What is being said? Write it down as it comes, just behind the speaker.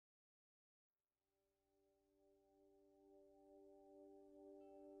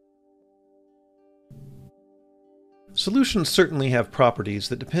Solutions certainly have properties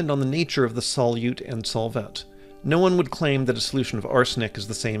that depend on the nature of the solute and solvent. No one would claim that a solution of arsenic is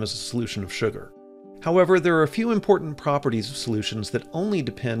the same as a solution of sugar. However, there are a few important properties of solutions that only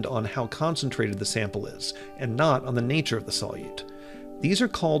depend on how concentrated the sample is, and not on the nature of the solute. These are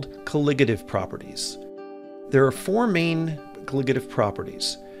called colligative properties. There are four main colligative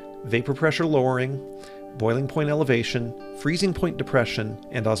properties: vapor pressure lowering, boiling point elevation, freezing point depression,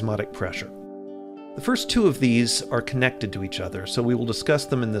 and osmotic pressure. The first two of these are connected to each other, so we will discuss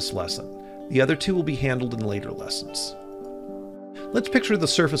them in this lesson. The other two will be handled in later lessons. Let's picture the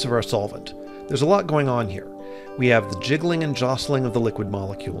surface of our solvent. There's a lot going on here. We have the jiggling and jostling of the liquid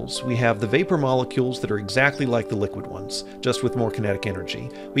molecules. We have the vapor molecules that are exactly like the liquid ones, just with more kinetic energy.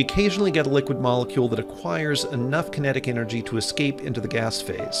 We occasionally get a liquid molecule that acquires enough kinetic energy to escape into the gas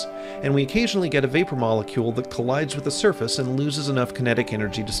phase. And we occasionally get a vapor molecule that collides with the surface and loses enough kinetic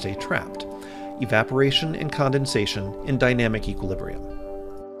energy to stay trapped. Evaporation and condensation in dynamic equilibrium.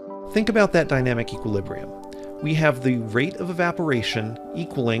 Think about that dynamic equilibrium. We have the rate of evaporation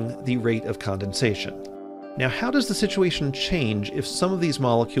equaling the rate of condensation. Now, how does the situation change if some of these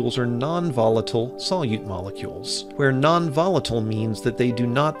molecules are non-volatile solute molecules, where non-volatile means that they do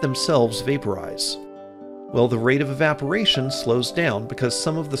not themselves vaporize? Well, the rate of evaporation slows down because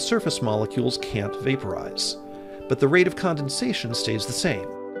some of the surface molecules can't vaporize, but the rate of condensation stays the same.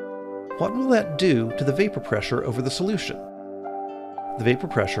 What will that do to the vapor pressure over the solution? The vapor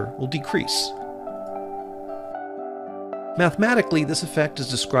pressure will decrease. Mathematically, this effect is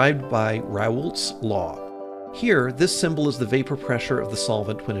described by Raoult's law. Here, this symbol is the vapor pressure of the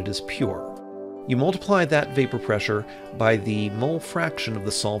solvent when it is pure. You multiply that vapor pressure by the mole fraction of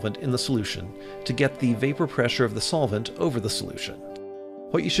the solvent in the solution to get the vapor pressure of the solvent over the solution.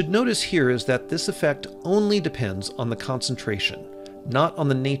 What you should notice here is that this effect only depends on the concentration, not on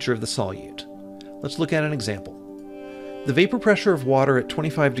the nature of the solute. Let's look at an example. The vapor pressure of water at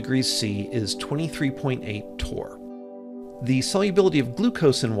 25 degrees C is 23.8 torr. The solubility of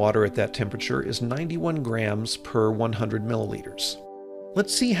glucose in water at that temperature is 91 grams per 100 milliliters.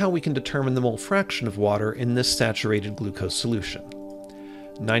 Let's see how we can determine the mole fraction of water in this saturated glucose solution.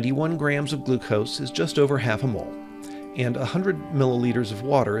 91 grams of glucose is just over half a mole, and 100 milliliters of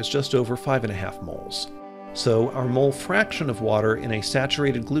water is just over 5.5 moles. So our mole fraction of water in a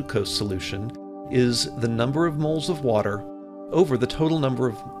saturated glucose solution is the number of moles of water over the total number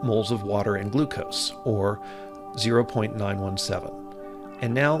of moles of water and glucose, or 0.917.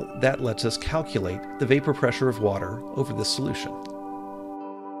 And now that lets us calculate the vapor pressure of water over this solution.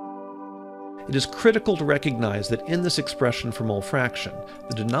 It is critical to recognize that in this expression for mole fraction,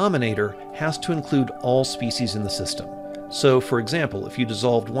 the denominator has to include all species in the system. So, for example, if you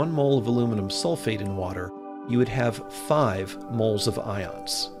dissolved 1 mole of aluminum sulfate in water, you would have 5 moles of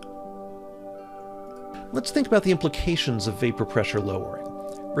ions. Let's think about the implications of vapor pressure lowering.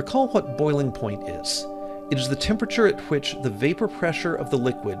 Recall what boiling point is. It is the temperature at which the vapor pressure of the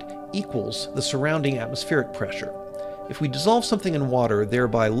liquid equals the surrounding atmospheric pressure. If we dissolve something in water,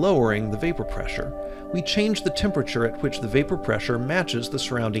 thereby lowering the vapor pressure, we change the temperature at which the vapor pressure matches the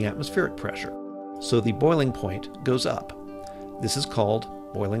surrounding atmospheric pressure. So the boiling point goes up. This is called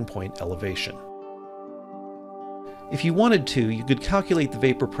boiling point elevation. If you wanted to, you could calculate the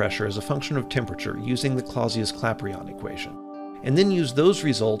vapor pressure as a function of temperature using the Clausius-Clapeyron equation, and then use those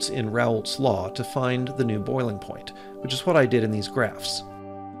results in Raoult's law to find the new boiling point, which is what I did in these graphs.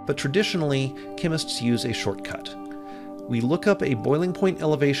 But traditionally, chemists use a shortcut. We look up a boiling point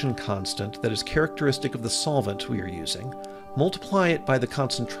elevation constant that is characteristic of the solvent we are using, multiply it by the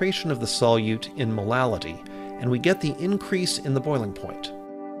concentration of the solute in molality, and we get the increase in the boiling point.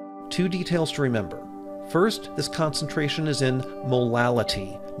 2 details to remember. First, this concentration is in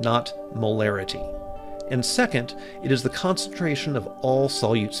molality, not molarity. And second, it is the concentration of all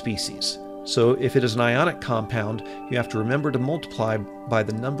solute species. So if it is an ionic compound, you have to remember to multiply by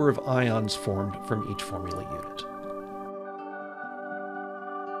the number of ions formed from each formula unit.